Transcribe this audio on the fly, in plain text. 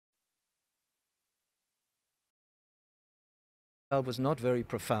It was not very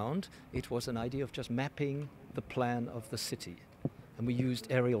profound. It was an idea of just mapping the plan of the city. And we used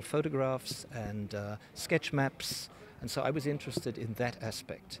aerial photographs and sketch maps. And so I was interested in that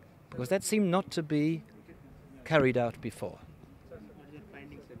aspect, because that seemed not to be carried out before.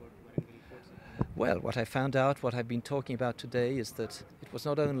 Well, what I found out, what I've been talking about today, is that it was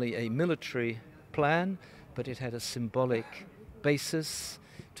not only a military plan, but it had a symbolic basis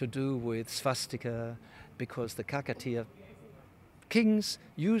to do with swastika, because the Kakatiya kings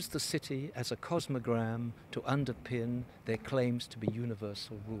used the city as a cosmogram to underpin their claims to be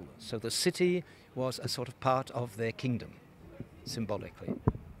universal rulers. So the city was a sort of part of their kingdom, symbolically.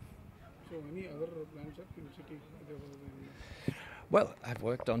 So any other plans in the city? Well, I've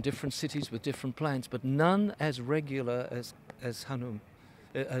worked on different cities with different plans, but none as regular as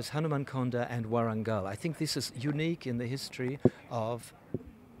Hanumankonda and Warangal. I think this is unique in the history of,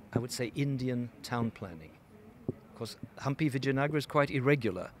 I would say, Indian town planning. Because Hampi Vijayanagara is quite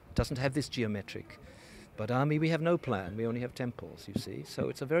irregular, doesn't have this geometric. But Ami, we have no plan, we only have temples, you see. So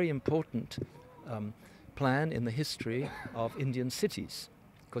it's a very important plan in the history of Indian cities,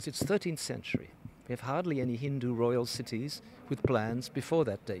 because it's 13th century. We have hardly any Hindu royal cities with plans before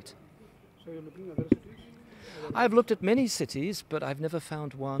that date. So you're looking at other cities? I've looked at many cities, but I've never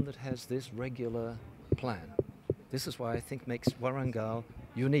found one that has this regular plan. This is why I think makes Warangal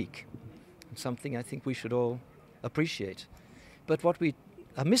unique, and something I think we should all appreciate. But what we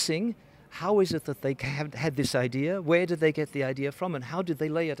are missing, how is it that they had this idea? Where did they get the idea from, and how did they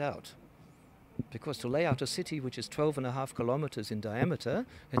lay it out? Because to lay out a city which is 12.5 kilometers in diameter,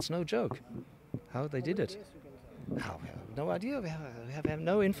 it's no joke. How they did it. We have no idea. We have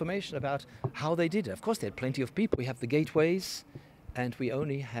no information about how they did it. Of course, they had plenty of people. We have the gateways, and we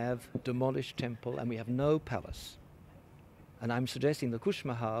only have demolished temple, and we have no palace. And I'm suggesting the Kush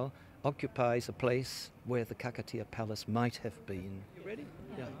Mahal occupies a place where the Kakatiya palace might have been. You ready?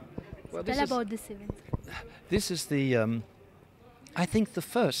 Yeah. Well, tell about this event. This is the, I think, the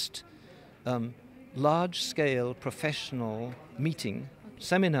first large-scale professional meeting,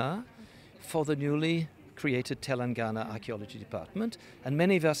 seminar, for the newly created Telangana Archaeology Department, and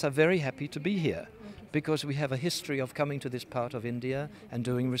many of us are very happy to be here because we have a history of coming to this part of India and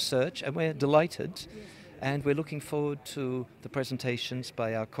doing research, and we're delighted, and we're looking forward to the presentations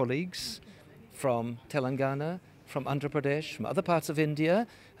by our colleagues from Telangana, from Andhra Pradesh, from other parts of India,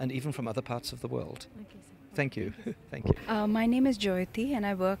 and even from other parts of the world. Thank you. Thank you. My name is Joyati, and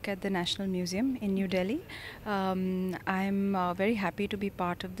I work at the National Museum in New Delhi. I'm very happy to be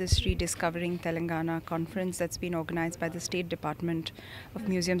part of this Rediscovering Telangana conference that's been organized by the State Department of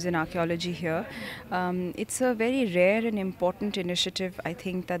Museums and Archaeology here. It's a very rare and important initiative, I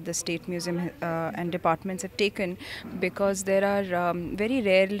think, that the State Museum and departments have taken, because there are very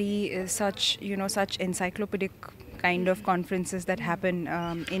rarely such encyclopedic kind of conferences that happen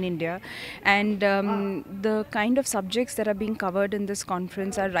in India, and the kind of subjects that are being covered in this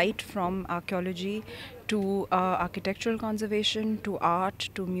conference are right from archaeology to architectural conservation, to art,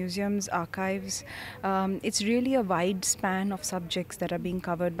 to museums, archives. It's really a wide span of subjects that are being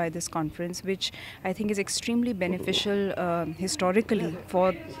covered by this conference, which I think is extremely beneficial historically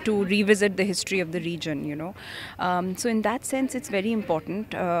to revisit the history of the region, you know. So in that sense, it's very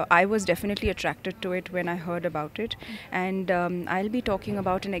important. I was definitely attracted to it when I heard about it, and I'll be talking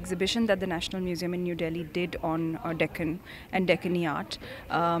about an exhibition that the National Museum in New Delhi did on Deccan and Deccani art,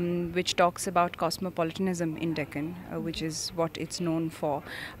 which talks about cosmopolitanism in Deccan, which is what it's known for.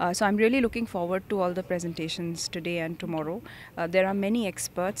 So I'm really looking forward to all the presentations today and tomorrow. There are many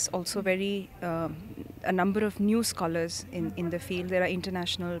experts, also a number of new scholars in the field. There are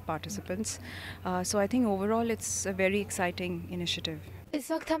international participants. So I think overall it's a very exciting initiative.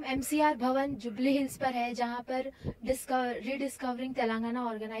 इस वक्त हम MCR भवन jubilee hills पर है, जहाँ पर rediscovering Telangana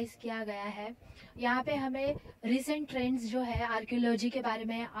organise किया गया है। यहाँ पे हमें रिसेंट ट्रेंड्स जो है आर्कियोलॉजी के बारे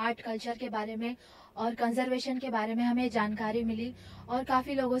में, आर्ट कल्चर के बारे में और कंजर्वेशन के बारे में हमें जानकारी मिली, और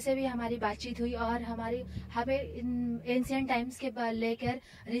काफ़ी लोगों से भी हमारी बातचीत हुई, और हमें एंशिएंट टाइम्स के लेकर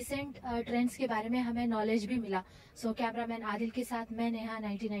रिसेंट ट्रेंड्स के बारे में हमें नॉलेज भी मिला। सो कैमरामैन आदिल के साथ मैं Neha,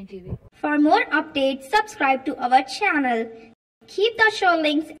 99 TV। For more updates, subscribe to our channel. Keep the show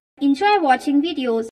links. Enjoy watching videos.